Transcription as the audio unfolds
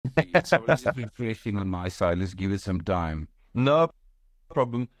It's always just refreshing on my side. Let's give it some time. No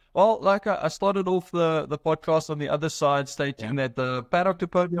problem. Well, like I started off the podcast on the other side, Yeah. stating that the Paddock to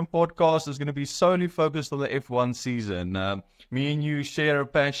Podium podcast is going to be solely focused on the F1 season. Me and you share a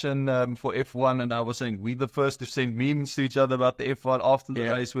passion for F1, and I was saying we the first to send memes to each other about the F1 after the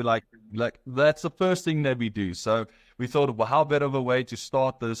Yeah. race. We're like that's the first thing that we do. So we thought, well, how better of a way to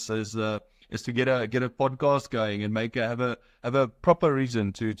start this is to get a podcast going and have a proper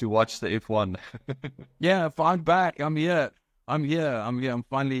reason to watch the F1. Yeah, I'm back. I'm here. I'm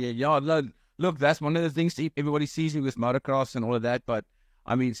finally here. Yeah, look, that's one of the things everybody sees me with motocross and all of that. But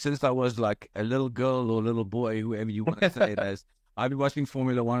I mean, since I was like a little girl or little boy, whoever you want to say it as, I've been watching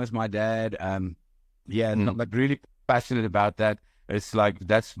Formula One with my dad. Yeah, Mm. like really passionate about that. It's like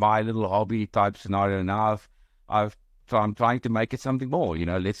that's my little hobby type scenario. Now so I'm trying to make it something more.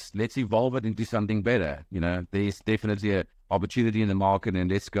 Let's evolve it into something better. There's definitely a opportunity in the market,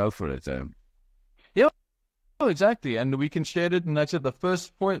 and let's go for it. Yeah. Oh, exactly, and we can share it. And that's it. The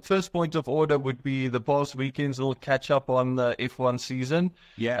first point of order would be the past weekend's little catch up on the F1 season,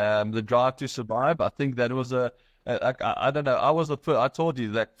 Yeah. the Drive to Survive. I think that was I don't know. I was the first. I told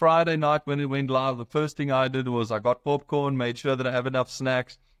you that Friday night when it went live, the first thing I did was I got popcorn, made sure that I have enough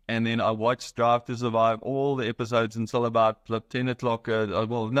snacks, and then I watched Drive to Survive all the episodes until about like, 10 o'clock.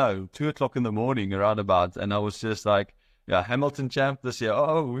 Well, no, 2 o'clock in the morning, around about, and I was just like. Yeah, Hamilton champ this year.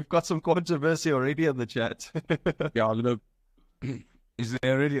 Oh, we've got some controversy already in the chat. Yeah, look, is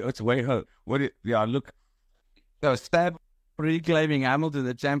there really? It's way hard. Yeah, look, Stav reclaiming Hamilton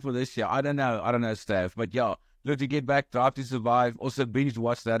the champ for this year. I don't know, Stav, but yeah, look to get back, Drive to Survive. Also, binge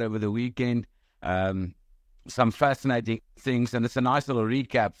watch that over the weekend. Um, some fascinating things, and it's a nice little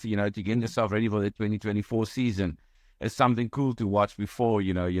recap, to get yourself ready for the 2024 season. It's something cool to watch before,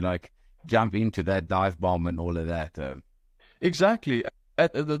 you like jump into that dive bomb and all of that. Exactly.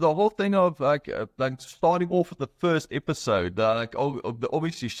 The whole thing of like starting off with the first episode,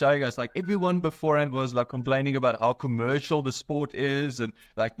 obviously showing us like everyone beforehand was like complaining about how commercial the sport is and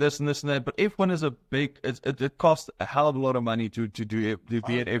like this and this and that. But F1 is it costs a hell of a lot of money to be Oh, at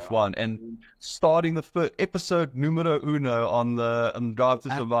yeah. F1, and starting the first episode numero uno on Drive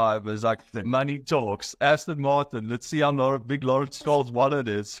to Survive is like money talks. Aston Martin, let's see how big Lawrence Stroll's wallet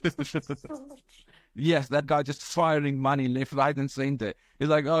is. Yes, that guy just firing money left, right, and center. He's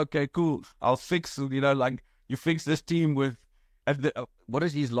like, okay, cool. I'll fix, like you fix this team with, what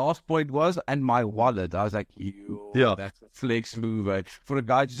is his last point was, and my wallet. I was like, Yeah. that's a flex move. For a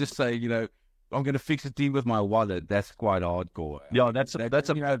guy to just say, I'm going to fix a team with my wallet, that's quite hardcore. I Yeah, mean, that's a that's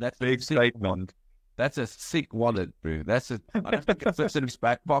a big sick wallet. statement. That's a sick wallet, bro. I don't think it fits in his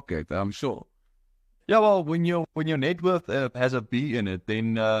back pocket, I'm sure. Yeah, well, when your net worth has a B in it,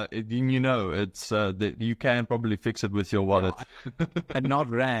 then you know it's that you can probably fix it with your wallet. Yeah, and not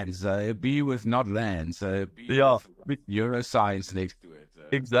rands. B with not rands. B Yeah, with neuroscience next to it.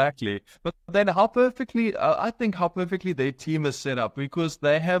 exactly. But then I think how perfectly their team is set up, because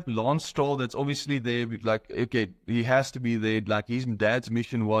they have Lance Stroll that's obviously there. Like, okay, he has to be there. Like, his dad's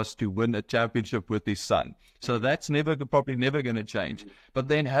mission was to win a championship with his son. So that's probably never going to change. But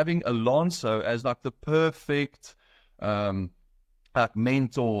then having Alonso as like the perfect, um, like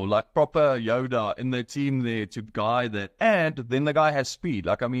mentor, like proper Yoda in the team there to guide that. And then the guy has speed.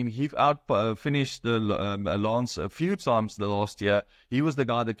 Like, I mean, he out finished the Lance a few times the last year. He was the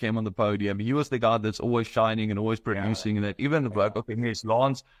guy that came on the podium. He was the guy that's always shining and always Yeah, producing. And that even like, okay, yes,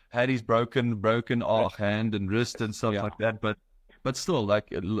 Lance had his broken hand and wrist and stuff yeah. like that, but still, like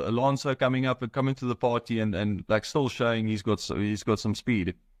Alonso coming up and coming to the party and like still showing he's got some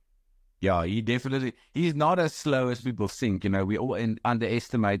speed. Yeah, he's not as slow as people think. We all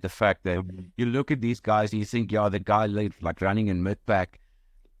underestimate the fact that you look at these guys and you think, yeah, the guy like running in mid-pack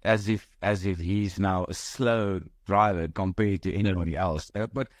as if he's now a slow driver compared to anybody else.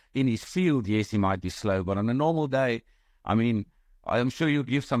 But in his field, yes, he might be slow. But on a normal day, I mean, I'm sure you'll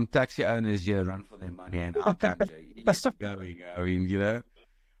give some taxi owners here a run for their money and I'll capture. He's going.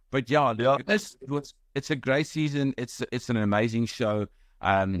 But yeah, Yeah. look, it's a great season. It's an amazing show.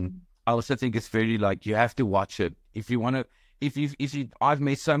 I also think it's very like you have to watch it if you want to. If you, I've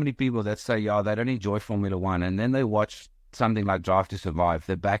met so many people that say, yeah, they don't enjoy Formula One, and then they watch something like Drive to Survive,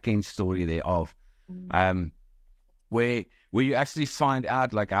 the back end story thereof, um, where you actually find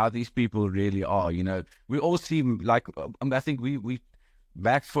out like how these people really are. We all seem like I think we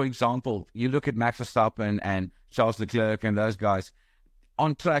Max, for example, you look at Max Verstappen and Charles Leclerc and those guys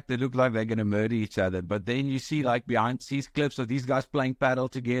on track, they look like they're going to murder each other. But then you see like behind the scenes clips of these guys playing paddle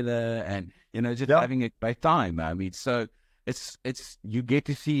together and, just Yeah. having a great time. I mean, so you get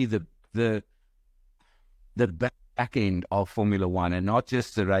to see the back back end of Formula One, and not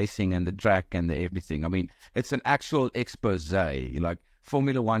just the racing and the track and the everything. I mean, it's an actual expose. Like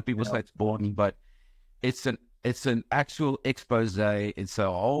Formula One, people say it's boring, but it's an actual expose. It's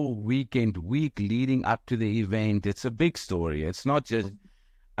a whole week leading up to the event. It's a big story. It's not just,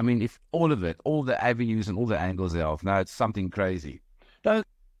 I mean, if all of it, all the avenues and all the angles thereof. No, it's something crazy. No,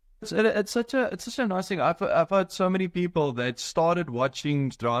 it's such a nice thing. I've heard so many people that started watching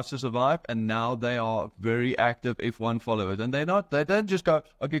Drive to Survive, and now they are very active F1 followers, and they don't just go,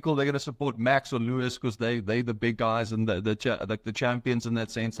 okay, cool, they're going to support Max or Lewis because they the big guys and the champions in that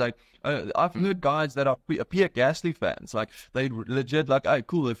sense. Like I've heard guys that are Pierre Gasly fans, like they legit like, hey,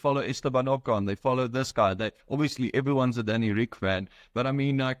 cool, they follow Esteban Ocon, they follow this guy. They obviously everyone's a Danny Rick fan, but I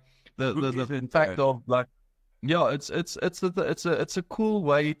mean like the fact of like. Yeah, it's a cool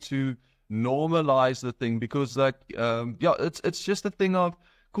way to normalize the thing because like it's just a thing of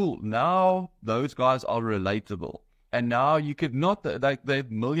cool. Now those guys are relatable, and now you could not like they're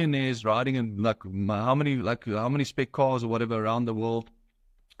millionaires riding in like how many spec cars or whatever around the world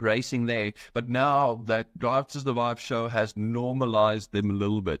racing there, but now that Drive to Survive show has normalized them a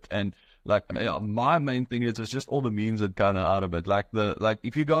little bit. And like my main thing is it's just all the memes that kind of out of it. Like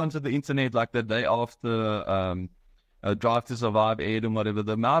if you go onto the internet like the day after Drive to Survive aired and whatever,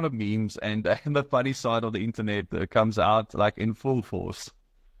 the amount of memes and the funny side of the internet comes out like in full force.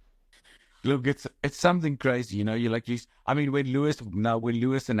 Look, it's something crazy, you know. I mean, when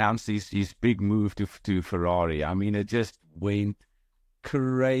Lewis announced his big move to Ferrari, I mean, it just went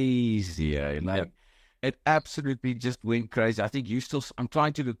crazy. Like it absolutely just went crazy. I think I'm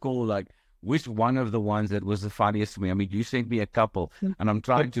trying to recall like which one of the ones that was the funniest to me. I mean, you sent me a couple, and I'm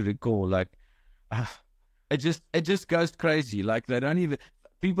trying to recall like it just goes crazy. Like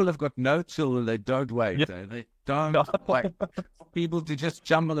people have got no chill and they don't wait. They don't wait for people to just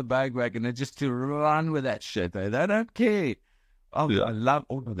jump on the bandwagon and just to run with that shit. They don't care. I love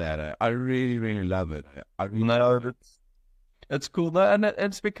all of that. I really, really love it. It's cool though, and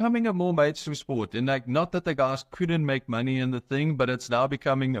it's becoming a more mainstream sport. And like, not that the guys couldn't make money in the thing, but it's now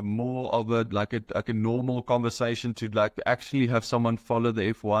becoming more of a normal conversation to like actually have someone follow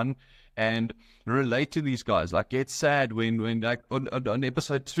the F1 and relate to these guys. Like, get sad when like on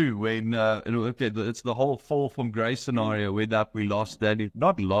episode 2 when it's the whole fall from grace scenario where that we lost Danny,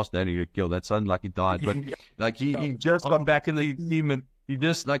 not lost Danny Kill. That sounded like he died, but like he just got back in the team and.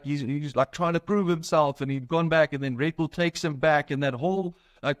 He's like trying to prove himself, and he'd gone back, and then Red Bull takes him back, and that whole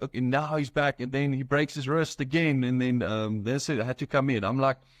like okay, now he's back, and then he breaks his wrist again, and then I had to come in. I'm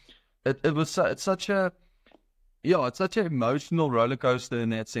like, it's such an emotional roller coaster in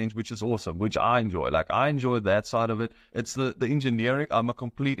that sense, which is awesome, which I enjoy. Like I enjoy that side of it. It's the engineering. I'm a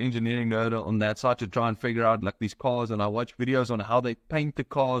complete engineering nerd on that side to try and figure out like these cars, and I watch videos on how they paint the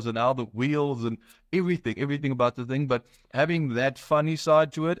cars and how the wheels and everything about the thing. But having that funny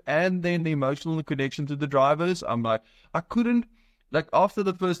side to it, and then the emotional connection to the drivers, I'm like, I couldn't like after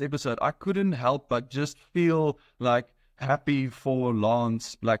the first episode, I couldn't help but just feel like happy for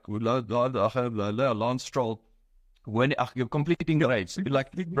Lance, like Lance Stroll. When you're completing the race,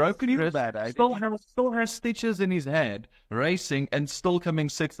 like broken wrist, still has stitches in his head, racing and still coming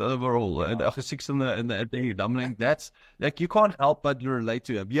 6th overall, and 6th in the end. I'm like, that's like you can't help but relate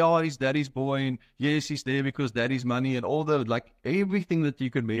to him. Yeah, he's daddy's boy, and yes, he's there because daddy's money, and all the like everything that you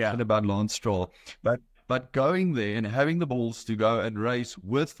can mention about Lance Stroll. But going there and having the balls to go and race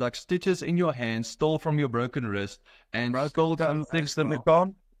with like stitches in your hands, still from your broken wrist, and still come 6th in the car.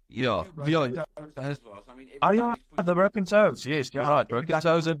 Yeah. I mean, the broken toes. Yes, you're right. Broken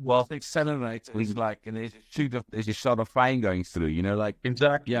toes and well, accelerator is like, and there's a shot of flame going through. You know, like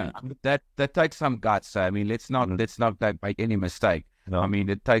exactly. Yeah, that takes some guts. I mean, let's not make any mistake. No. I mean,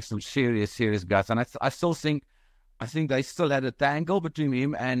 it takes some serious guts, and I still think they still had a tangle between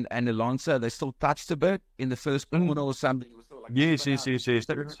him and Alonso. They still touched a bit in the first corner or something. It was still like, yes.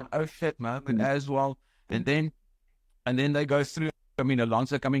 Oh shit, moment as well, and then they go through. I mean,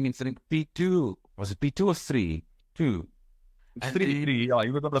 Alonso coming in sitting P2. Was it P2 or 3? 2. 3. Yeah,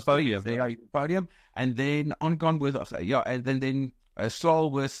 he was on the podium. Podium. And then Ocon with and then Stroll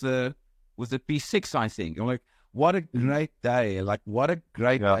with the P6, I think. I'm like, what a great day. Like, what a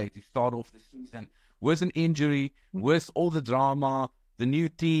great day to start off the season with an injury, with all the drama, the new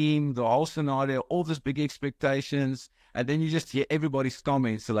team, the whole scenario, all these big expectations. And then you just hear everybody's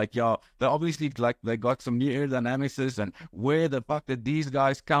comments. So like, they obviously like they got some new aerodynamics and where the fuck did these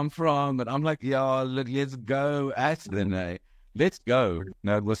guys come from? And I'm like, look, let's go at them. let's go.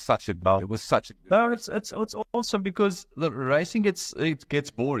 No, it was such a good No, race. it's awesome because the racing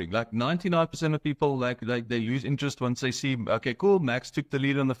gets boring. Like 99% of people like they lose interest once they see, okay, cool, Max took the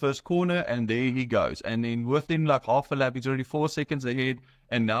lead on the first corner and there he goes. And then within like half a lap he's already 4 seconds ahead.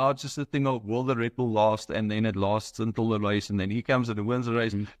 And now it's just a thing of, will the Red Bull last? And then it lasts until the race, and then he comes and wins the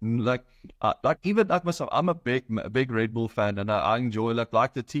race. Like even like myself, I'm a big Red Bull fan, and I enjoy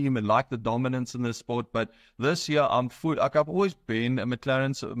like the team and like the dominance in the sport. But this year like I've always been a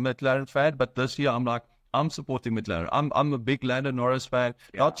McLaren fan, but this year I'm supporting McLaren. I'm a big Lando Norris fan,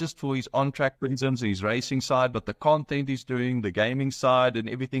 not just for his on-track presence, his racing side, but the content he's doing, the gaming side, and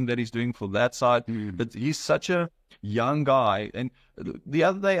everything that he's doing for that side. But he's such a young guy. And the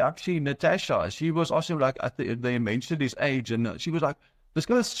other day, actually, Natasha, she was also like, they mentioned his age, and she was like, this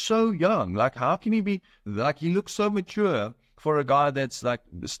guy's so young. Like, how can he be, like, he looks so mature for a guy that's like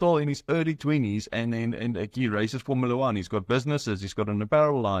still in his early 20s, and he races Formula One. He's got businesses, he's got an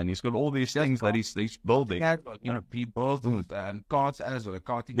apparel line, he's got all these things that he's building. People and cars as well, a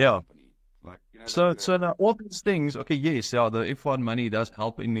karting Yeah. company. Like, So now all these things, okay, yes, yeah, the F1 money does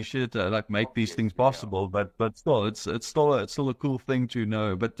help initiate, like make these things possible, but still, it's still a cool thing to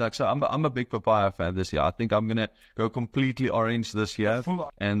know. But like, so I'm a big Papaya fan this year. I think I'm gonna go completely orange this year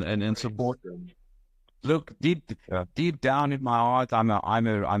and support them. Look, deep down in my heart, I'm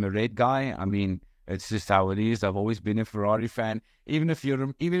a red guy. I mean, it's just how it is. I've always been a Ferrari fan. Even if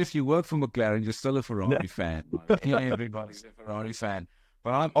you work for McLaren, you're still a Ferrari fan. Everybody's a Ferrari fan.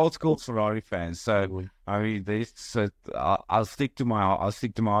 But I'm old school Ferrari fan. So I mean, I'll stick to my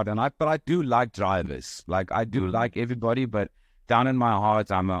heart. But I do like drivers. Like I do like everybody. But down in my heart,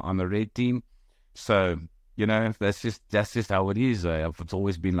 I'm a red team. So. That's just how it is. It's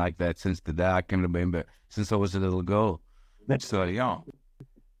always been like that since the day I can remember, since I was a little girl. So yeah.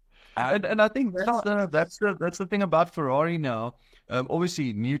 And I think that's the thing about Ferrari now.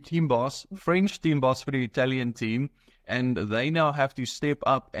 Obviously, new team boss, French team boss for the Italian team, and they now have to step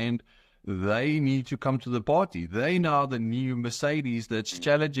up and they need to come to the party. They now the new Mercedes that's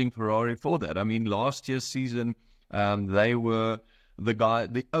challenging Ferrari for that. I mean, last year's season, they were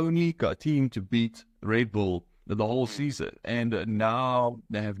the only team to beat Red Bull the whole season, and now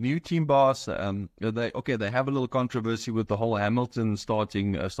they have new team boss. They have a little controversy with the whole Hamilton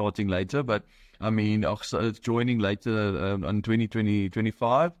starting later, but I mean, it's joining later in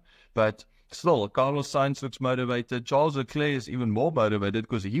 2025. But still, Carlos Sainz looks motivated. Charles Leclerc is even more motivated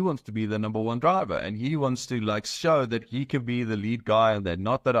because he wants to be the number one driver, and he wants to like show that he can be the lead guy. And that,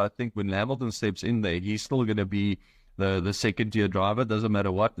 not that I think when Hamilton steps in there, he's still going to be the second tier driver. Doesn't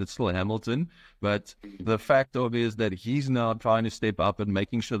matter what, it's still Hamilton. But the fact of it is that he's now trying to step up and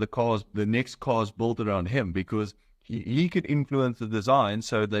making sure the next car's built around him, because he could influence the design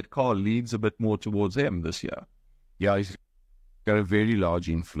so that car leads a bit more towards him this year. Yeah, he's got a very large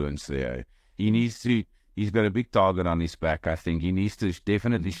influence there. He's got a big target on his back. I think he needs to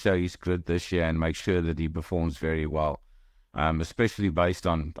definitely show his grit this year and make sure that he performs very well. Especially based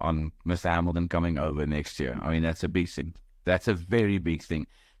on Mr. Hamilton coming over next year. I mean, that's a big thing. That's a very big thing,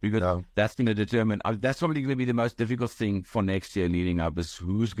 because that's going to determine, that's probably going to be the most difficult thing for next year leading up, is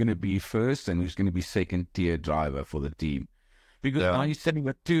who's going to be first and who's going to be second tier driver for the team. Because now you're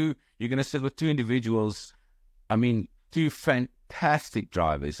going to sit with two individuals, I mean, two fantastic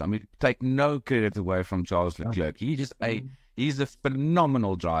drivers. I mean, take no credit away from Charles Leclerc. He's a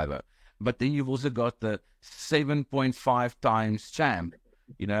phenomenal driver. But then you've also got the 7.5 times champ,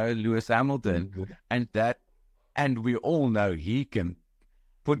 Lewis Hamilton, and we all know he can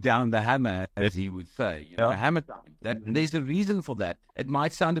put down the hammer, as he would say, hammer time. There's a reason for that. It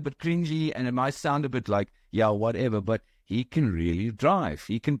might sound a bit cringy, and it might sound a bit like, whatever, but he can really drive.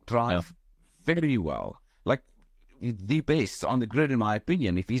 He can drive very well, like the best on the grid, in my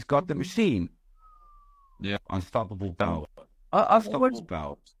opinion. If he's got the machine, unstoppable power. I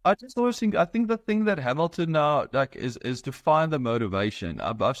just always think, I think the thing that Hamilton now is to find the motivation.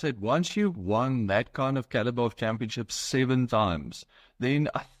 I've said, once you've won that kind of caliber of championship 7 times, then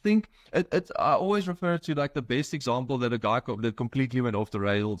I think I always refer to like the best example that a guy that completely went off the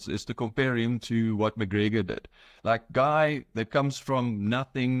rails is to compare him to what McGregor did. Like, guy that comes from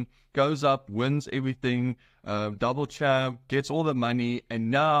nothing, goes up, wins everything, double champ, gets all the money, and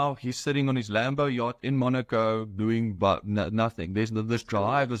now he's sitting on his Lambo yacht in Monaco doing nothing. This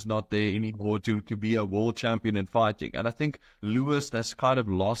drive is not there anymore to be a world champion and fighting. And I think Lewis has kind of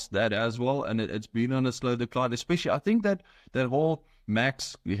lost that as well, and it's been on a slow decline. Especially, I think that whole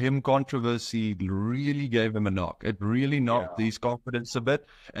him controversy really gave him a knock. It really knocked his confidence a bit.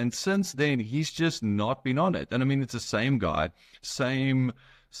 And since then, he's just not been on it. And I mean, it's the same guy, same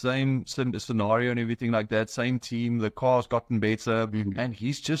same scenario and everything like that, same team, the car's gotten better, and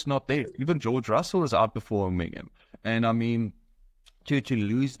he's just not there. Even George Russell is outperforming him. And I mean, to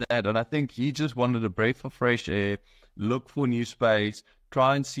lose that, and I think he just wanted a breath of fresh air, look for new space,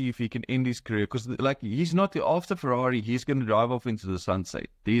 try and see if he can end his career, because like he's not after Ferrari, he's going to drive off into the sunset.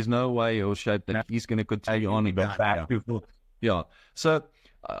 There's no way or shape that he's going to continue on and go back to So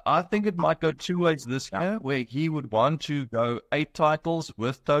I think it might go two ways this year, where he would want to go 8 titles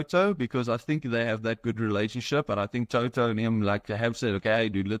with Toto, because I think they have that good relationship, and I think Toto and him like to have said, okay, hey,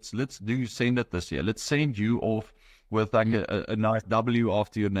 dude, let's send it this year. Let's send you off with like a nice W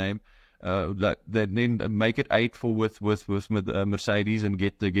after your name, then make it 8 for with Mercedes, and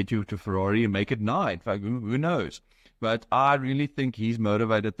get you to Ferrari and make it 9. In fact, who knows? But I really think he's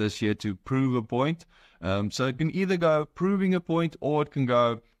motivated this year to prove a point. So it can either go proving a point, or it can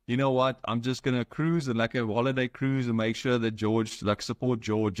go, you know what, I'm just gonna cruise and like a holiday cruise and make sure that George, like, support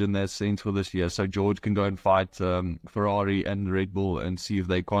George in that sense for this year, so George can go and fight Ferrari and Red Bull and see if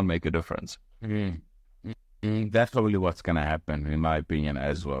they can't make a difference. That's probably what's going to happen, in my opinion,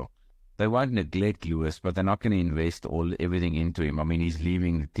 as well. They won't neglect Lewis, but they're not going to invest everything into him. I mean, he's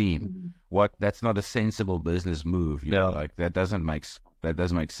leaving the team. That's not a sensible business move. You know, like that doesn't make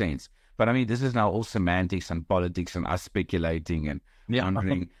sense. But I mean, this is now all semantics and politics and us speculating and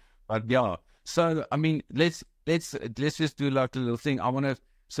wondering. But yeah, so I mean, let's just do like a little thing.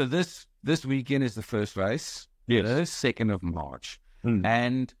 So this weekend is the first race. Yes, 2nd of March,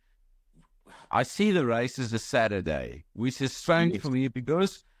 and I see the race as a Saturday, which is strange for me,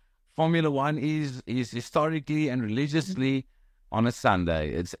 because Formula One is historically and religiously on a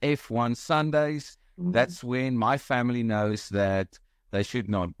Sunday. It's F1 Sundays. That's when my family knows that they should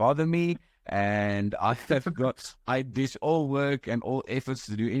not bother me, and I dish all work and all efforts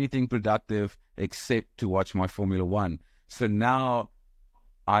to do anything productive except to watch my Formula One. So now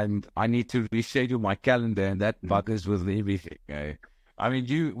I need to reschedule my calendar, and that buggers with everything. Okay? I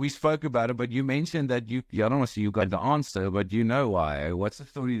mean, we spoke about it, but you mentioned that I don't want to say you got the answer, but you know why. What's the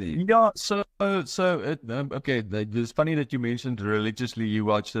story there? Yeah, it's funny that you mentioned religiously you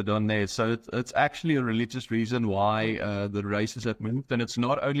watched it on there. So it's actually a religious reason why the races have moved, and it's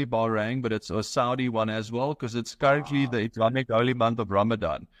not only Bahrain, but it's a Saudi one as well, because it's currently the Islamic holy month of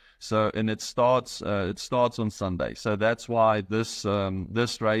Ramadan. So, and it starts on Sunday. So that's why this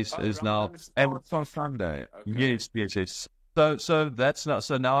race is now. And it's on Sunday. Okay. Yes. So that's not,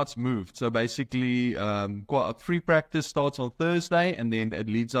 so now it's moved. So basically, free practice starts on Thursday, and then it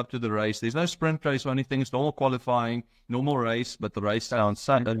leads up to the race. There's no sprint race or anything. It's normal qualifying, normal race, but the race on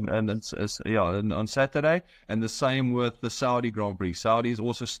Sunday and on Saturday. And the same with the Saudi Grand Prix. Saudi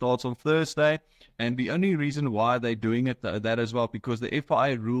also starts on Thursday, and the only reason why they're doing it that as well, because the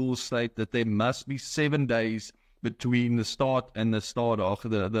FIA rules state that there must be 7 days between the start and the start of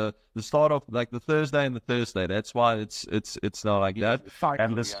the start of like the Thursday and the Thursday. That's why it's not like that.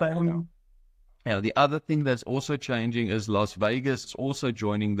 And the same. The other thing that's also changing is Las Vegas is also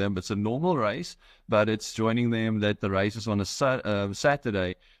joining them. It's a normal race, but it's joining them that the race is on a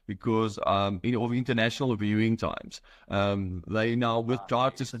Saturday, because of international viewing times. They now, with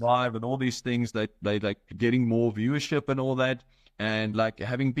Drive to Survive and all these things, they like getting more viewership and all that. And like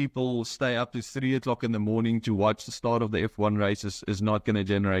having people stay up to 3 o'clock in the morning to watch the start of the F1 races is not going to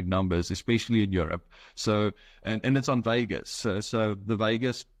generate numbers, especially in Europe. So, and it's on Vegas. So the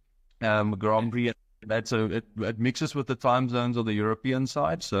Vegas Grand Prix, it mixes with the time zones of the European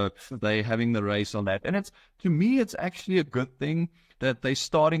side. So they're having the race on that. And to me, it's actually a good thing that they're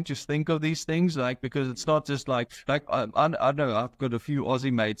starting to think of these things, like, because it's not just like I know I've got a few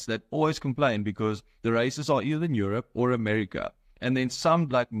Aussie mates that always complain because the races are either in Europe or America. And then some,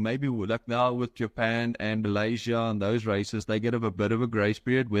 like maybe like now with Japan and Malaysia and those races, they get a bit of a grace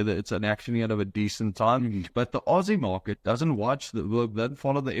period, whether it's actually out of a decent time. But the Aussie market doesn't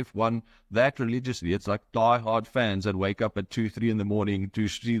follow the F1 that religiously. It's like die-hard fans that wake up at 2-3 in the morning to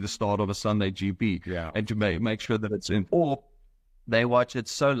see the start of a Sunday GP, and to make sure that it's in. Or they watch it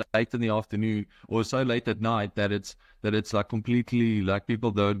so late in the afternoon or so late at night that it's like completely, like people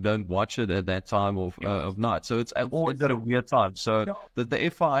don't watch it at that time of night. So it's always at a weird time. So that the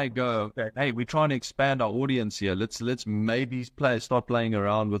FIA go, hey, we're trying to expand our audience here. Let's maybe start playing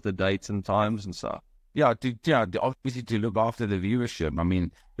around with the dates and times and stuff. Yeah, obviously to look after the viewership. I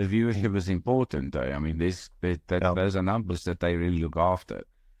mean, the viewership is important, though. I mean, those are numbers that they really look after.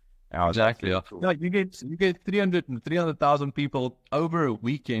 Exactly. Yeah, you get 300,000 people over a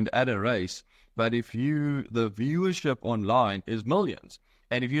weekend at a race, but the viewership online is millions,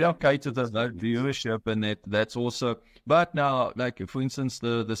 and if you don't cater to that viewership, and that's also. But now, like for instance,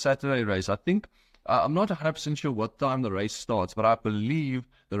 the Saturday race, I think I'm not 100% sure what time the race starts, but I believe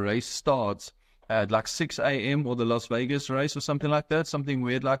the race starts at like 6 a.m. or the Las Vegas race or something like that, something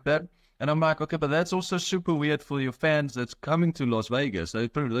weird like that. And I'm like, okay, but that's also super weird for your fans that's coming to Las Vegas.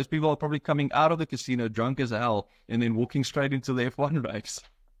 Those people are probably coming out of the casino drunk as hell and then walking straight into the F1 race.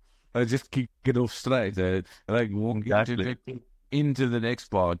 I just kick it off straight. Like walk Exactly. into the next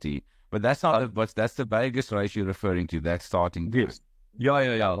party. But that's not that's the Vegas race you're referring to. That's starting. Yes.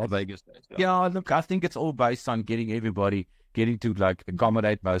 Yeah. The Vegas race. Yeah, look, I think it's all based on getting to like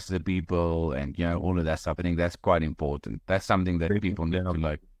accommodate most of the people and, you know, all of that stuff. I think that's quite important. That's something that people need to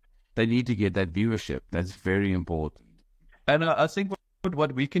like. They need to get that viewership. That's very important. And I think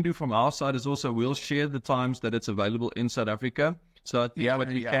what we can do from our side is also we'll share the times that it's available in South Africa. So I think what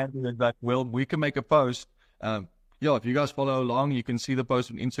we can do is that we can make a post. If you guys follow along, you can see the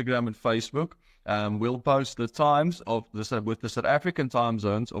post on Instagram and Facebook. We'll post the times of with the South African time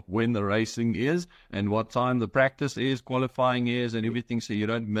zones of when the racing is and what time the practice is, qualifying is, and everything, so you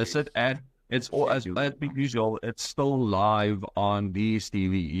don't miss it. And it's all as usual. It's still live on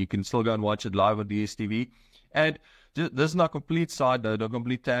DSTV. You can still go and watch it live on DSTV. And this is not a complete side note, a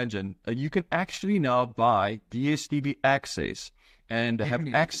complete tangent. You can actually now buy DSTV access and have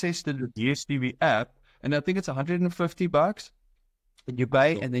access to the DSTV app. And I think it's $150. You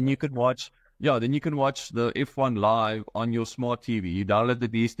pay, and then you can watch. Yeah, then you can watch the F1 live on your smart TV. You download the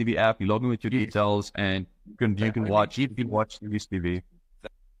DSTV app, you log in with your details, and you can watch DSTV.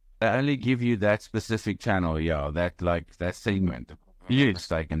 They only give you that specific channel, that segment. Yes.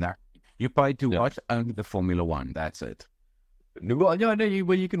 Mistaken that. You pay to watch only the Formula One. That's it. Well,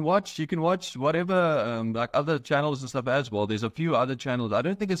 you can watch whatever like other channels and stuff as well. There's a few other channels. I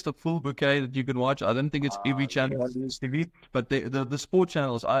don't think it's the full bouquet that you can watch. I don't think it's every channel on DSTV, but the sport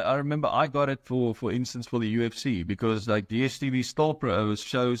channels. I remember I got it for instance for the UFC because like DSTV still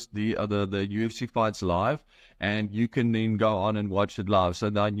shows the UFC fights live, and you can then go on and watch it live. So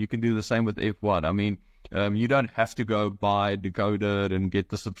then you can do the same with F1. I mean, you don't have to go buy a decoder and get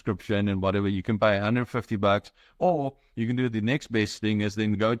the subscription and whatever. You can pay $150, or you can do the next best thing is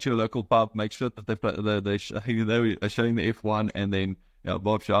then go to your local pub, make sure that they are showing the F1, and then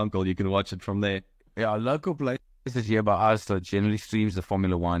Bob's your uncle. You can watch it from there. Yeah, local places here by us that generally streams the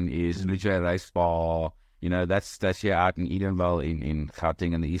Formula One is Ridgeway Race Bar. You know, that's here out in Edenville in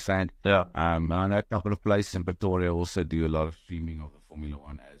Gauteng in the East End. Yeah. I know a couple of places in Pretoria also do a lot of streaming of the Formula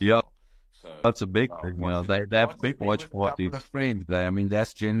One as well. So, that's a big thing. They have big watch parties. I mean,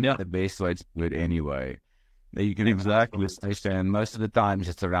 that's generally the best way to do it anyway. You can exactly and most of the times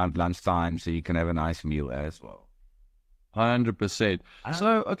it's around lunchtime, so you can have a nice meal as well. 100%.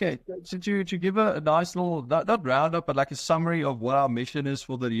 So, okay, so to give a nice little not roundup, but like a summary of what our mission is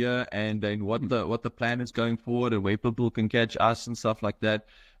for the year, and then what the plan is going forward, and where people can catch us and stuff like that.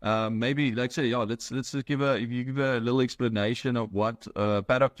 Maybe like say, let's just give a little explanation of what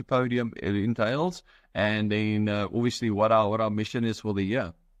Paddock to Podium entails, and then obviously what our mission is for the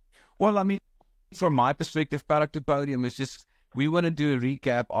year. Well, I mean, from my perspective, Paddock to Podium is just we want to do a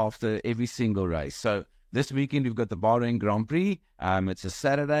recap after every single race. So this weekend we've got the Bahrain Grand Prix. It's a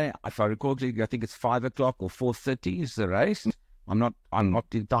Saturday. If I recall correctly, I think it's 5 o'clock or 4:30 is the race. I'm not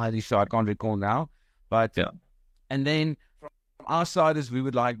entirely sure. I can't recall now. But and then from our side is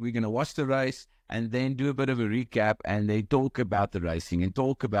we're going to watch the race and then do a bit of a recap, and they talk about the racing and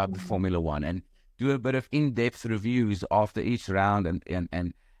talk about the Formula One and do a bit of in-depth reviews after each round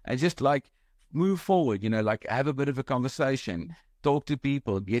and just like move forward, like have a bit of a conversation, talk to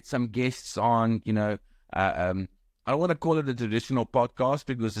people, get some guests on, I don't want to call it a traditional podcast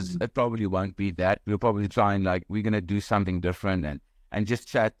because it probably won't be that. We'll probably try and we're going to do something different and just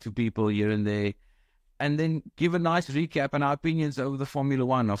chat to people here and there, and then give a nice recap and our opinions over the Formula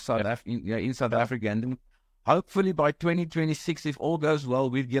One of South in South Africa. And then hopefully by 2026, if all goes well,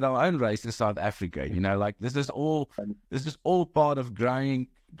 we'll get our own race in South Africa. This is all part of growing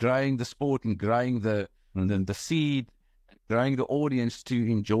the sport and growing the seed, growing the audience to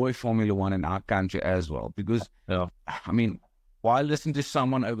enjoy Formula One in our country as well. Because, I mean, why listen to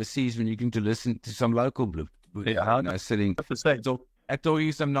someone overseas when you can listen to some local sitting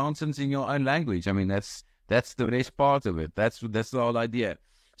talking some nonsense in your own language? I mean, that's the best part of it. That's the whole idea.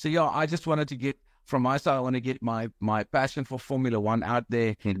 So, I just wanted to get, from my side, I want to get my passion for Formula One out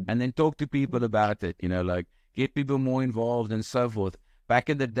there and then talk to people about it, get people more involved and so forth. Back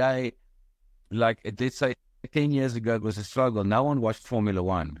in the day, let's say 10 years ago, it was a struggle. No one watched Formula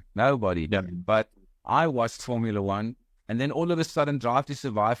One. Nobody. Yeah. But I watched Formula One. And then all of a sudden, Drive to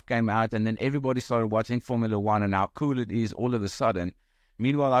Survive came out. And then everybody started watching Formula One and how cool it is all of a sudden.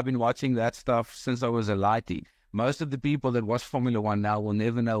 Meanwhile, I've been watching that stuff since I was a lightie. most of the people that watch Formula One now will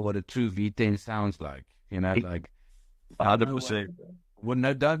never know what a true V10 sounds like. Like 100%.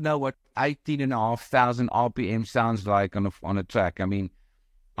 don't know what 18,500 RPM sounds like on a track. I mean,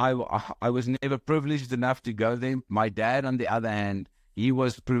 I was never privileged enough to go there. My dad, on the other hand, he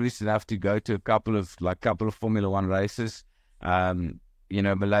was privileged enough to go to a couple of Formula One races.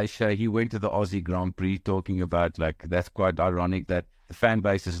 Malaysia. He went to the Aussie Grand Prix, talking about, like, that's quite ironic that the fan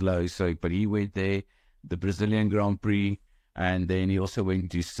base is low. So, but he went there, the Brazilian Grand Prix, and then he also went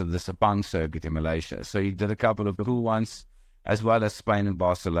to the Sepang circuit in Malaysia. So he did a couple of cool ones, as well as Spain and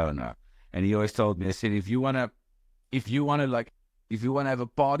Barcelona. And he always told me, I said, if you wanna have a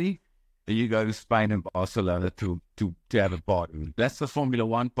party, then you go to Spain and Barcelona to have a party. That's the Formula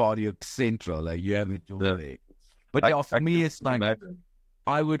One party of Central. Like, you have it there. But for me, it's like,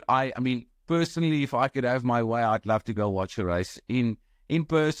 I mean, personally, if I could have my way, I'd love to go watch a race in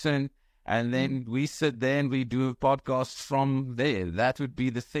person, and then we sit there and we do a podcast from there. That would be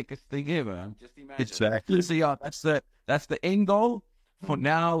the thickest thing ever. Just imagine. Exactly. So yeah, that's the end goal. For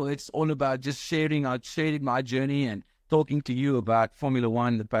now, it's all about just sharing my journey and talking to you about Formula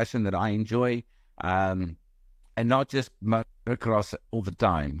One, the passion that I enjoy, and not just motocross all the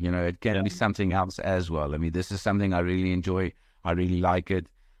time. It can be something else as well. I mean, this is something I really enjoy. I really like it.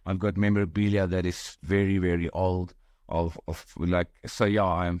 I've got memorabilia that is very, very old. I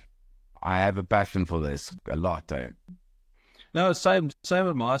have a passion for this a lot. No, same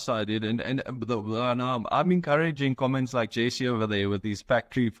on my side, dude. And I'm encouraging comments like JC over there with his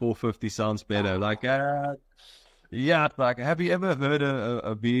factory 450 sounds better. Like, yeah, like, have you ever heard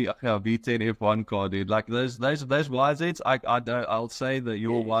a V10 F1 car, dude? Like, those YZs, I'll say that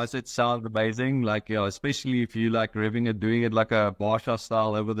your YZ sounds amazing. Like, especially if you like revving it, doing it like a Barsha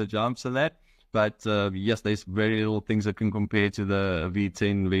style over the jumps and that. But yes, there's very little things that can compare to the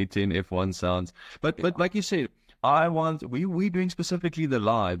V10 F1 sounds. But like you said, we're doing specifically the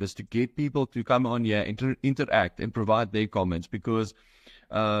live is to get people to come on here, interact and provide their comments, because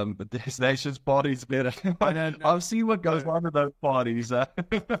but this nation's parties better. I've seen what goes on in those parties.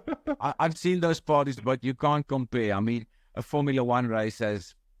 I've seen those parties, but you can't compare. I mean, a Formula One race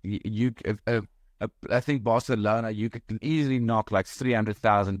has I think Barcelona, you could easily knock like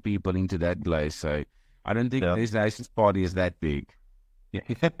 300,000 people into that place. So I don't think this nation's party is that big.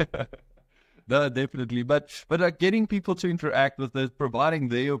 No, definitely. But getting people to interact with it, providing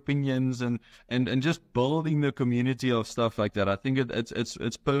their opinions, and just building the community of stuff like that. I think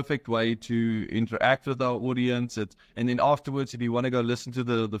it's perfect way to interact with our audience. And then afterwards, if you want to go listen to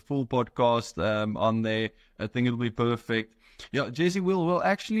the full podcast on there, I think it'll be perfect. Yeah, Jesse, we'll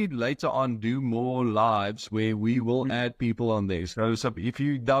actually later on do more lives where we will add people on there. So if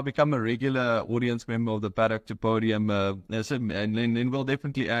you now become a regular audience member of the Paddock to Podium, and then we'll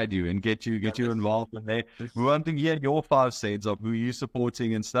definitely add you and get you involved in there. We want to hear your 5 cents of who you're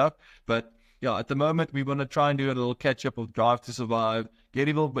supporting and stuff. But yeah, at the moment we want to try and do a little catch up of Drive to Survive, get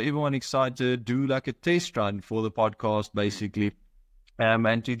everyone excited, do like a test run for the podcast basically.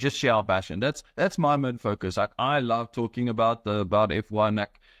 And to just share our passion. That's my main focus. I love talking about F1.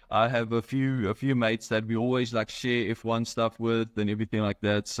 I have a few mates that we always like share F1 stuff with and everything like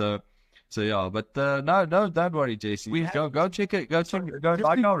that. So yeah. But no, don't worry, JC. Go check it. Go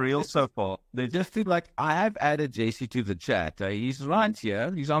like our reels so far. I have added JC to the chat. He's right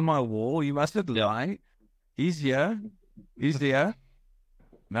here. He's on my wall. You mustn't lie. He's here.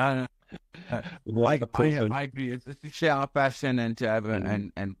 No. I agree. It's to share our passion and to have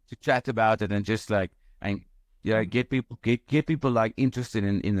and to chat about it and just like get people like interested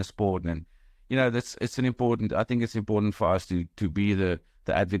in the sport, and I think it's important for us to be the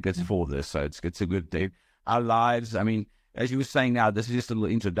advocates for this. So it's a good thing. Our lives, I mean, as you were saying now, this is just a little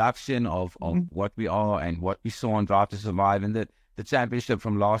introduction of what we are and what we saw on Drive to Survive and the championship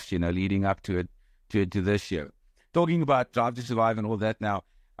from last year, leading up to this year. Talking about Drive to Survive and all that now.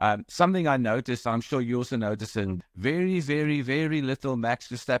 Something I noticed, I'm sure you also noticed, very, very, very little Max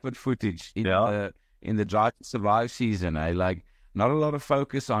Verstappen footage in the Drive to Survive season. Like, not a lot of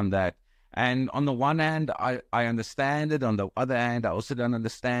focus on that. And on the one hand, I understand it. On the other hand, I also don't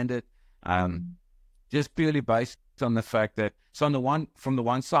understand it. Just purely based on the fact that, from the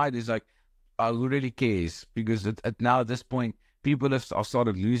one side is like, who really cares? Because at this point, people are sort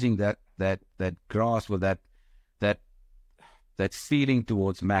of losing that grasp or that feeling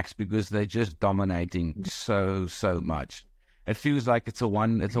towards Max, because they're just dominating so much. It feels like it's a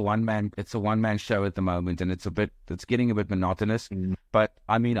one man show at the moment, and it's getting a bit monotonous. But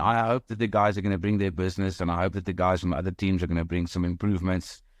I mean, I hope that the guys are going to bring their business, and I hope that the guys from other teams are going to bring some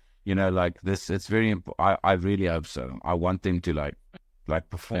improvements. Like this, it's very. I really hope so. I want them to like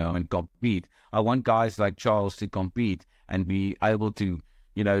perform and compete. I want guys like Charles to compete and be able to,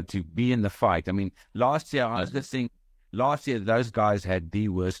 to be in the fight. I mean, last year I was just thinking, last year those guys had the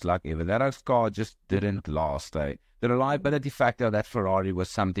worst luck ever. That car just didn't last. The reliability factor of that Ferrari was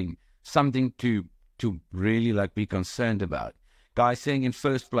something to really like be concerned about. Guys sitting in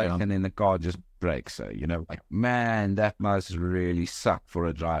first place and then the car just breaks. So, like, man, that must really suck for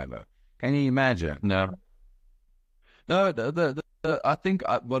a driver. Can you imagine? No. No, I think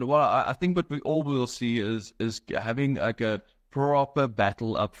I think what we all will see is having like a proper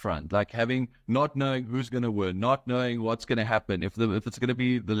battle up front, like not knowing who's going to win, not knowing what's going to happen, if it's going to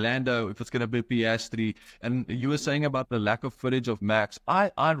be the Lando, if it's going to be Piastri. And you were saying about the lack of footage of Max.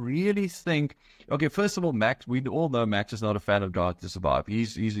 I really think, okay, first of all, Max, we all know Max is not a fan of Drive to Survive.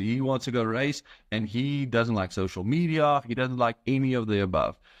 He wants to go race, and he doesn't like social media. He doesn't like any of the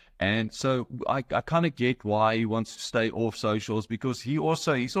above. And so I kind of get why he wants to stay off socials, because he's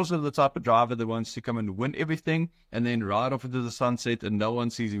also the type of driver that wants to come and win everything and then ride off into the sunset and no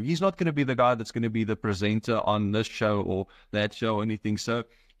one sees him. He's not going to be the guy that's going to be the presenter on this show or that show or anything. So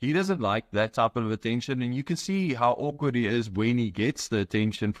he doesn't like that type of attention. And you can see how awkward he is when he gets the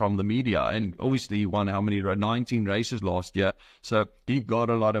attention from the media. And obviously he won 19 races last year. So he got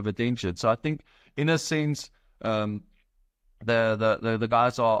a lot of attention. So I think in a sense, the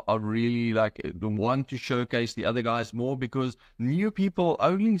guys are really like want to showcase the other guys more, because new people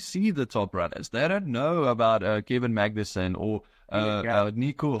only see the top runners. They don't know about Kevin Magnussen or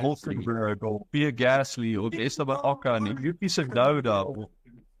Nico Hulkenberg or Pierre Gasly or Esteban Ocon or Yuki Tsunoda or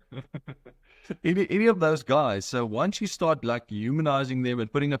any of those guys. So once you start like humanizing them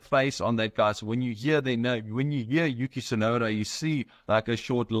and putting a face on that guy, so when you hear their name, when you hear Yuki Tsunoda, you see like a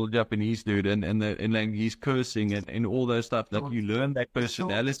short little Japanese dude and then he's cursing and all those stuff. That you learn that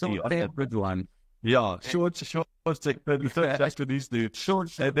personality on that good one. Yeah, short Japanese dude.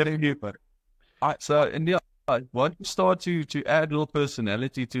 Once you start to add a little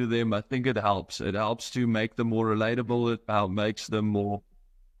personality to them, I think it helps. It helps to make them more relatable. It makes them more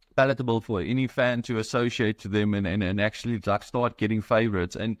palatable for any fan to associate to them and actually like start getting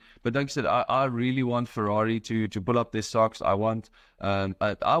favorites. But like I said, I really want Ferrari to pull up their socks. I want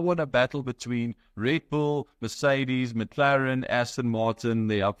a battle between Red Bull, Mercedes, McLaren, Aston Martin,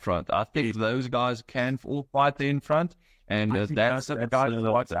 there up front. I think those guys can all fight there in front. And that's the guys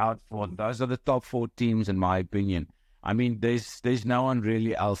what's out for. Those are the top 4 teams, in my opinion. I mean, there's no one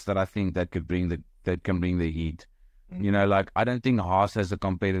really else that I think that can bring the heat. Like, I don't think Haas has a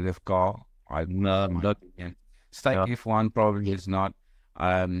competitive car. Not Stake F1 probably is not.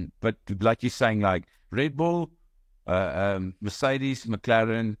 But like you're saying, like Red Bull, Mercedes,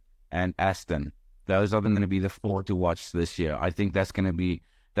 McLaren, and Aston. Those are going to be the 4 to watch this year. I think that's going to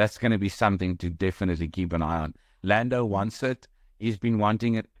be something to definitely keep an eye on. Lando wants it. He's been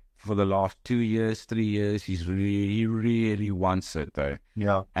wanting it for the last 2 years, 3 years. He really wants it though.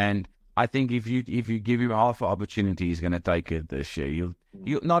 Yeah. And I think if you give him half an opportunity, he's going to take it this year.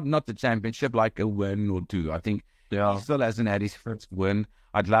 You'll not the championship, like a win or 2. I think he still hasn't had his first win.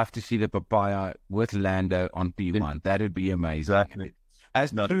 I'd love to see the papaya with Lando on P1. That would be amazing. Exactly.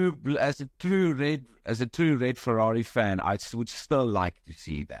 As a true red Ferrari fan, I would still like to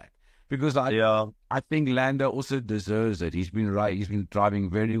see that, because I think Lando also deserves it. He's been driving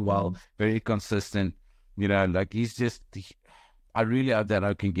very well, very consistent. Like I really hope that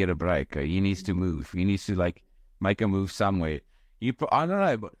I can get a break. He needs to move. He needs to like make a move somewhere. I don't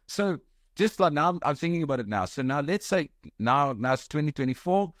know. But, so just like now, I'm thinking about it now. So now let's say now it's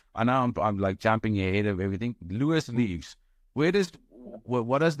 2024. And now I'm like jumping ahead of everything. Lewis leaves. What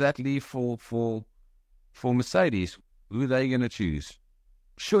does that leave for Mercedes? Who are they going to choose?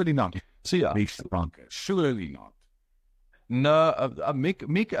 Surely not. Surely not. No,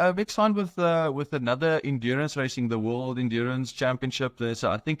 Mick signed with another endurance racing, the World Endurance Championship there.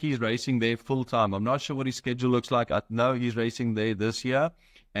 So I think he's racing there full time. I'm not sure what his schedule looks like. I know he's racing there this year,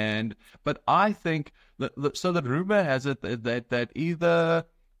 but I think so. The rumor has it that either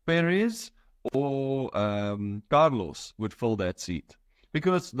Perez or Carlos would fill that seat,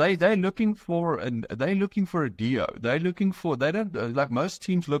 because they're looking for a Dio. They don't like most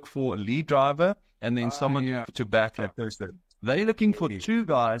teams look for a lead driver and then someone to back up. They're looking for 2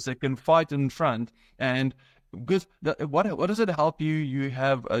 guys that can fight in front. And because what does it help you? You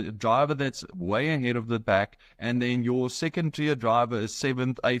have a driver that's way ahead of the pack, and then your second tier driver is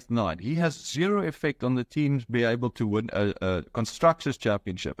 7th, 8th, 9th. He has zero effect on the teams be able to win a constructors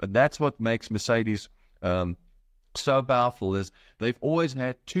championship, and that's what makes Mercedes so powerful. Is they've always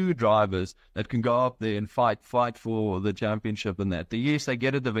had 2 drivers that can go up there and fight for the championship. And that yes, they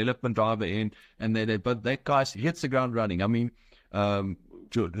get a development driver in, but that guy hits the ground running. I mean,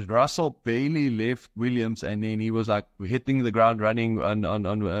 Russell barely left Williams, and then he was like hitting the ground running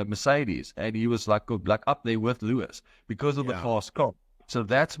on Mercedes, and he was like up there with Lewis because of the fast car. So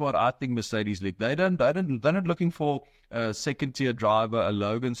that's what I think Mercedes League. They're not looking for a second tier driver, a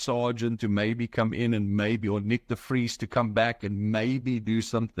Logan Sargent to maybe come in and or Nick de Vries to come back and maybe do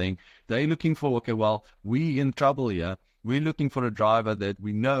something. They're looking for, okay, well, we in trouble here. We're looking for a driver that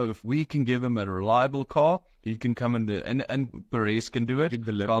we know if we can give him a reliable car, he can come in there, and Perez can do it.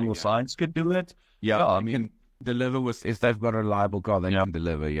 Carlos Sainz can do it. Yeah, I mean, deliver with, if they've got a reliable car, they can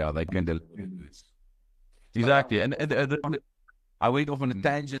deliver. Yeah, they can deliver. Exactly. And I went off on a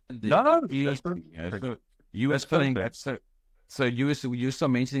tangent. No, you were saying that. So you were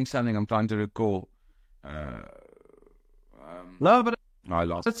mentioning something. I'm trying to recall. No, but I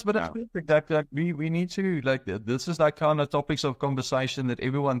lost. It's perfect. Like we need to, like, this is like kind of topics of conversation that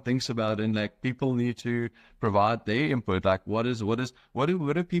everyone thinks about, and like people need to provide their input. Like what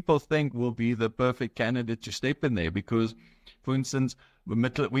do people think will be the perfect candidate to step in there? Because, for instance,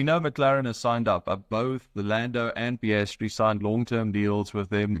 we know McLaren has signed up. Both the Lando and Piastri signed long-term deals with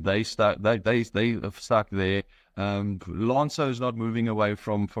them. They have stuck there. Alonso is not moving away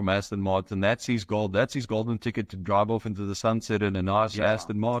from Aston Martin. That's his goal. That's his golden ticket to drive off into the sunset in a nice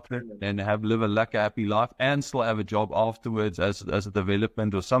Aston Martin and live a happy life and still have a job afterwards as a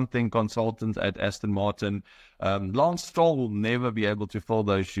development or something consultant at Aston Martin. Lance Stroll will never be able to fill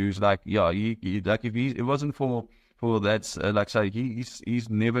those shoes. Like, if it wasn't for that's like say he's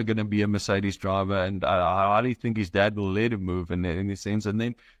never going to be a Mercedes driver, and I hardly think his dad will let him move in any sense. And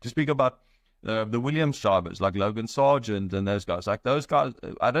then to speak about the Williams drivers like Logan Sargent and those guys,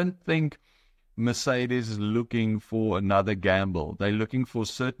 I don't think Mercedes is looking for another gamble. They're looking for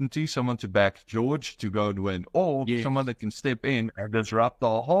certainty, someone to back George to go and win, or someone that can step in and disrupt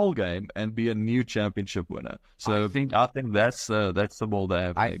the whole game and be a new championship winner. So I think that's the ball they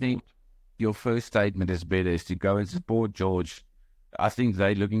have. I think your first statement is better, is to go and support George. I think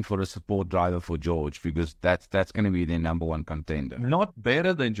they're looking for a support driver for George, because that's going to be their number one contender. Not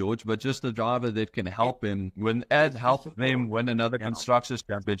better than George, but just a driver that can help him help them win another constructors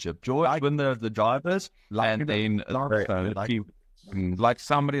championship. George win the drivers, and then like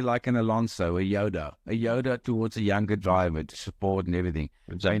somebody like an Alonso, a Yoda towards a younger driver to support and everything.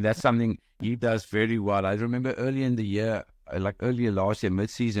 I mean, that's something he does very well. I remember earlier in the year, like earlier last year,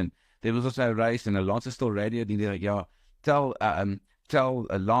 mid-season, there was also a race, and Alonso still radioed, and they're like, tell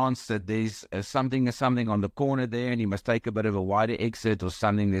Lance that there's something on the corner there, and he must take a bit of a wider exit or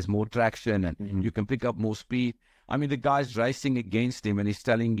something. There's more traction, and you can pick up more speed. I mean, the guy's racing against him, and he's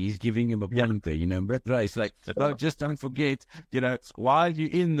giving him a pointer, mid-race. Like, just don't forget, while you're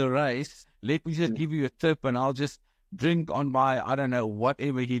in the race, let me just give you a tip, and I'll just drink on my, I don't know,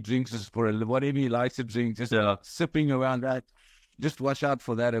 whatever he drinks is for, whatever he likes to drink, just sipping around that. Just watch out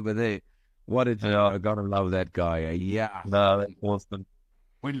for that over there. I gotta love that guy. Yeah. No, that's awesome.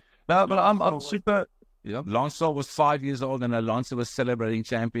 No, but I'm super. Yeah. Alonso was 5 years old, and Alonso was celebrating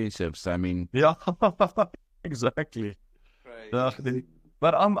championships. I mean, yeah, exactly.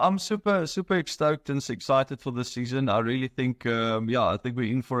 But I'm super stoked and excited for this season. I really think, I think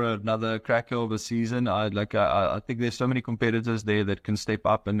we're in for another cracker of a season. I think there's so many competitors there that can step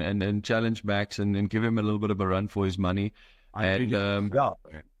up and challenge Max and give him a little bit of a run for his money. Have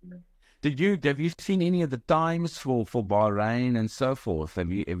you seen any of the times for Bahrain and so forth? Have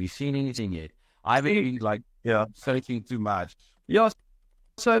you seen anything yet? I haven't been searching too much. Yeah.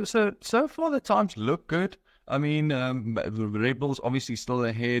 So far the times look good. I mean, the Red Bulls obviously still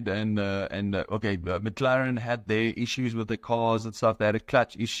ahead, and McLaren had their issues with the cars and stuff. They had a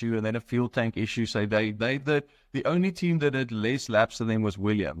clutch issue and then a fuel tank issue. So the only team that had less laps than them was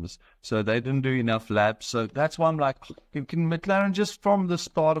Williams. So they didn't do enough laps. So that's why I'm like, can McLaren just from the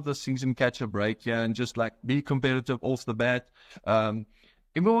start of the season catch a break here and just like be competitive off the bat?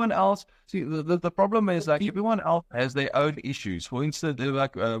 Everyone else, see, the problem is like everyone else has their own issues. For instance,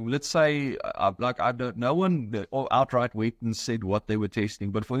 like let's say, no one outright went and said what they were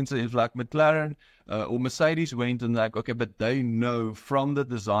testing. But for instance, if like McLaren or Mercedes went and like, okay, but they know from the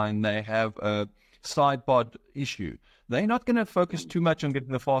design they have a side pod issue. They're not going to focus too much on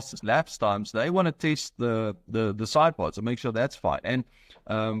getting the fastest laps times. They want to test the side pods and make sure that's fine. And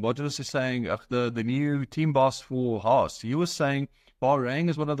what was he saying? The new team boss for Haas, he was saying Bahrain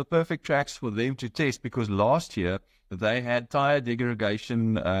is one of the perfect tracks for them to test, because last year they had tire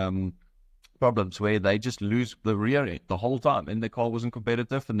degradation problems where they just lose the rear end the whole time, and the car wasn't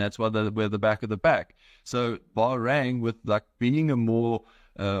competitive, and that's why they were the back of the pack. So Bahrain, with like being a more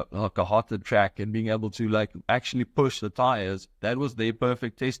like a hotter track and being able to like actually push the tires. That was their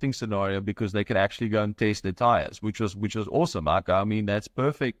perfect testing scenario because they could actually go and test their tires, which was awesome. Like, I mean, that's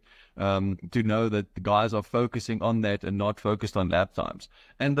perfect to know that the guys are focusing on that and not focused on lap times.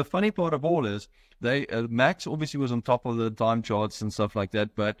 And the funny part of all is they Max obviously was on top of the time charts and stuff like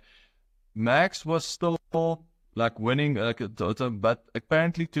that, but Max was still like winning, but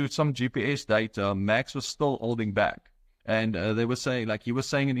apparently to some GPS data, Max was still holding back. And they were saying, like he was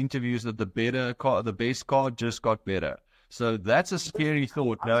saying in interviews, that the best car just got better. So that's a scary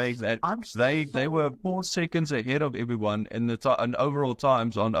thought, knowing that they were 4 seconds ahead of everyone in the in overall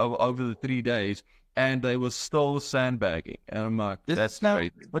times on over the 3 days, and they were still sandbagging. And I'm like, that's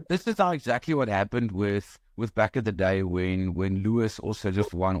great. But this is how exactly what happened with back in the day when Lewis also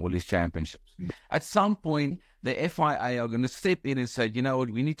just won all his championships. At some point, the FIA are going to step in and say, you know what,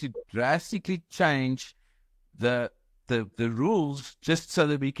 we need to drastically change the rules just so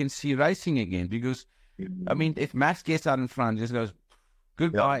that we can see racing again. Because, I mean, if Max gets out in front, just goes,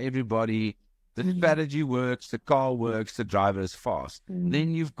 goodbye, everybody. The strategy works, the car works, the driver is fast.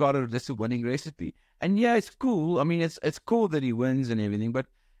 Then you've got this a winning recipe. And yeah, it's cool. I mean, it's cool that he wins and everything, but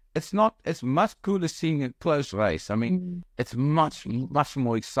it's much cooler seeing a close race. I mean, it's much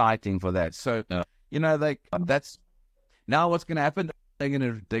more exciting for that. So, you know, that's now what's going to happen. They're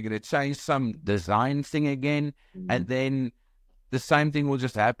gonna change some design thing again, and then the same thing will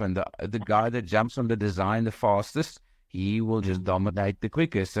just happen. The guy that jumps on the design the fastest, he will just dominate the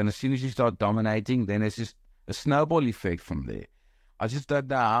quickest. And as soon as you start dominating, then it's just a snowball effect from there. I just don't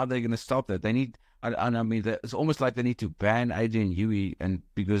know how they're going to stop that. They need, and I mean, it's almost like they need to ban Adrian Newey, and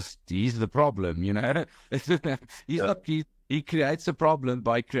because he's the problem, you know. He creates a problem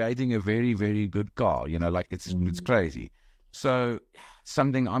by creating a very, very good car. You know, like it's crazy. So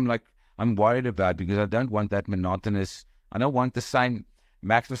something I'm worried about, because I don't want that monotonous. I don't want the same.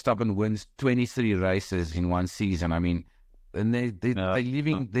 Max Verstappen wins 23 races in one season. I mean, and they're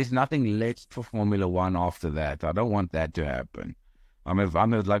leaving. There's nothing left for Formula One after that. I don't want that to happen. I'm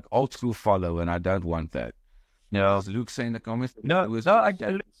a like old school follower, and I don't want that. Yeah. Was Luke saying in the comments? I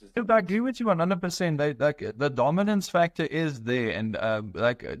agree with you 100%. The dominance factor is there, and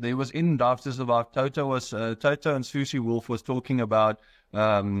like there was in Dafters about Toto and Susie Wolf was talking about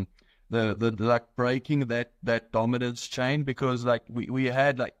the like breaking that dominance chain, because like we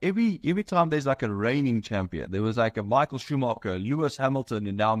had like every time there's like a reigning champion, there was like a Michael Schumacher, Lewis Hamilton,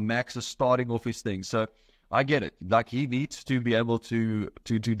 and now Max is starting off his thing. So I get it. Like he needs to be able to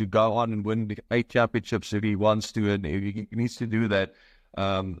go on and win 8 championships if he wants to, and if he needs to do that.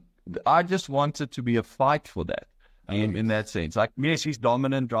 I just want it to be a fight for that. In that sense, like yes, he's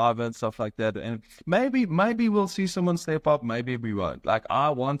dominant driver and stuff like that, and maybe we'll see someone step up, maybe we won't. Like I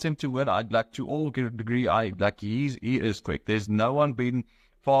want him to win. I'd like to all degree. He is quick. There's no one been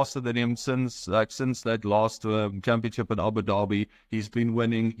faster than him since that last championship in Abu Dhabi. He's been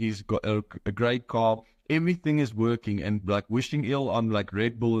winning. He's got a great car. Everything is working, and like wishing ill on like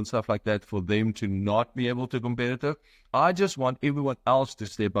Red Bull and stuff like that for them to not be able to competitive. I just want everyone else to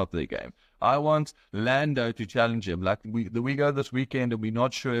step up their game. I want Lando to challenge him. Like we go this weekend, and we're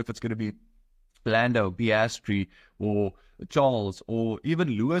not sure if it's going to be Lando, Piastri, or Charles, or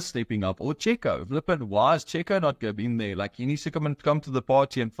even Lewis stepping up, or Checo. Flippin', why is Checo not in there? Like he needs to come to the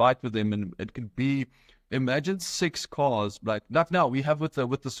party and fight with them, and it could be. Imagine 6 cars like now we have with the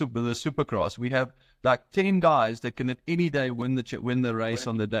Supercross. We have like 10 guys that can at any day win the race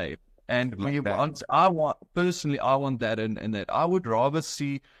on the day. And I want that, and that I would rather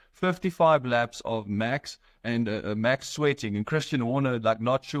see 55 laps of Max and Max sweating and Christian Horner like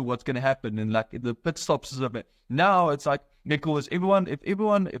not sure what's going to happen, and like the pit stops is a bit. Now it's like because if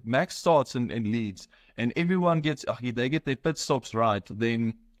Max starts and leads, and everyone gets they get their pit stops right,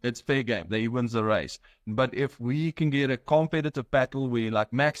 then it's fair game. He wins the race. But if we can get a competitive battle where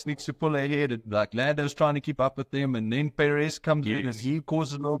like Max needs to pull ahead, and like Lando's trying to keep up with them, and then Perez comes in and he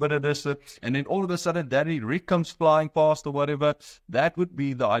causes a little bit of this, and then all of a sudden Danny Rick comes flying past or whatever, that would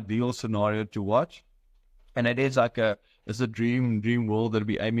be the ideal scenario to watch. And it is like it's a dream world that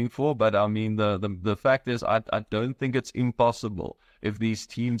we're aiming for. But I mean, the fact is, I don't think it's impossible if these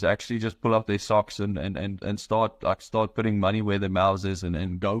teams actually just pull up their socks and start putting money where their mouths is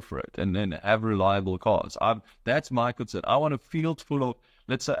and go for it and then have reliable cars. That's my concern. I want a field full of,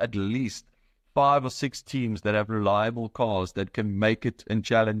 let's say, at least 5 or 6 teams that have reliable cars that can make it and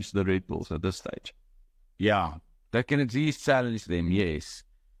challenge the Red Bulls at this stage. Yeah, that can at least challenge them. Yes,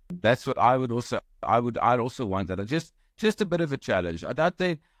 that's what I would also. I'd also want that. Just a bit of a challenge. I don't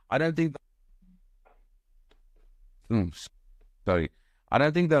think. Sorry, I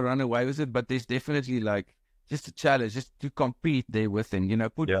don't think they'll run away with it. But there's definitely like just a challenge, just to compete there with them,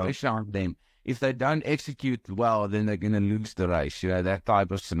 put Yeah. pressure on them. If they don't execute well, then they're going to lose the race, that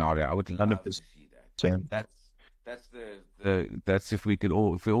type of scenario. I would love to 100%. see that. That's if we're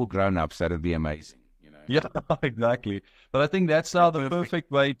all grown ups, that'd be amazing. Yeah, exactly. But I think that's now the perfect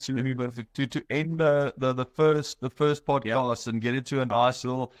way to end the first podcast and get into a nice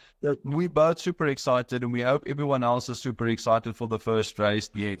little. We're both super excited, and we hope everyone else is super excited for the first race.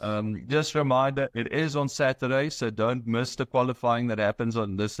 Yes. Just a reminder, it is on Saturday, so don't miss the qualifying that happens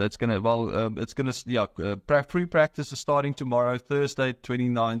on this. That's gonna free practice is starting tomorrow, Thursday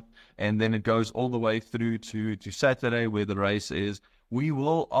 29th, and then it goes all the way through to Saturday where the race is. We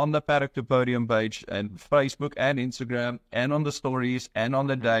will, on the Paddock to Podium page and Facebook and Instagram and on the stories and on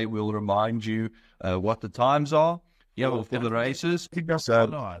the day, we'll remind you what the times are for the races. Give us a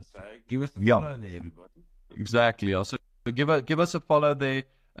follow there, everybody. Exactly. Also, give us a follow there.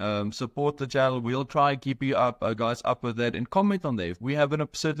 Support the channel. We'll try and keep you guys up with that, and comment on there. If we have a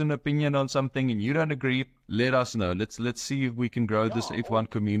certain opinion on something and you don't agree, let us know. Let's see if we can grow this F1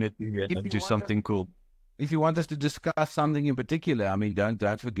 community and do something cool. If you want us to discuss something in particular, I mean,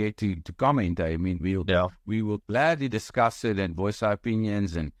 don't forget to comment. I mean, we will gladly discuss it and voice our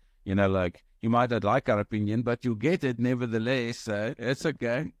opinions. And you might not like our opinion, but you'll get it nevertheless. So it's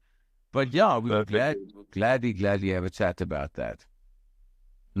okay. But yeah, we'll gladly have a chat about that.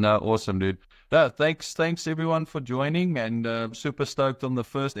 No, awesome, dude. No, thanks everyone for joining, and super stoked on the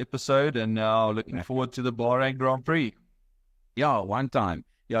first episode, and now looking forward to the Bahrain Grand Prix. Yeah, one time.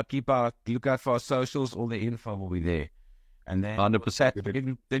 Yeah, look out for our socials. All the info will be there. And then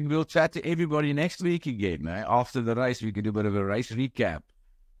 100%. Then we'll chat to everybody next week again. After the race, we can do a bit of a race recap.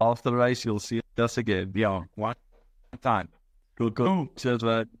 After the race, you'll see us again. Yeah, one time. Cool. Cheers,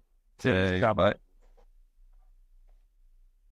 man. Cheers. Bye.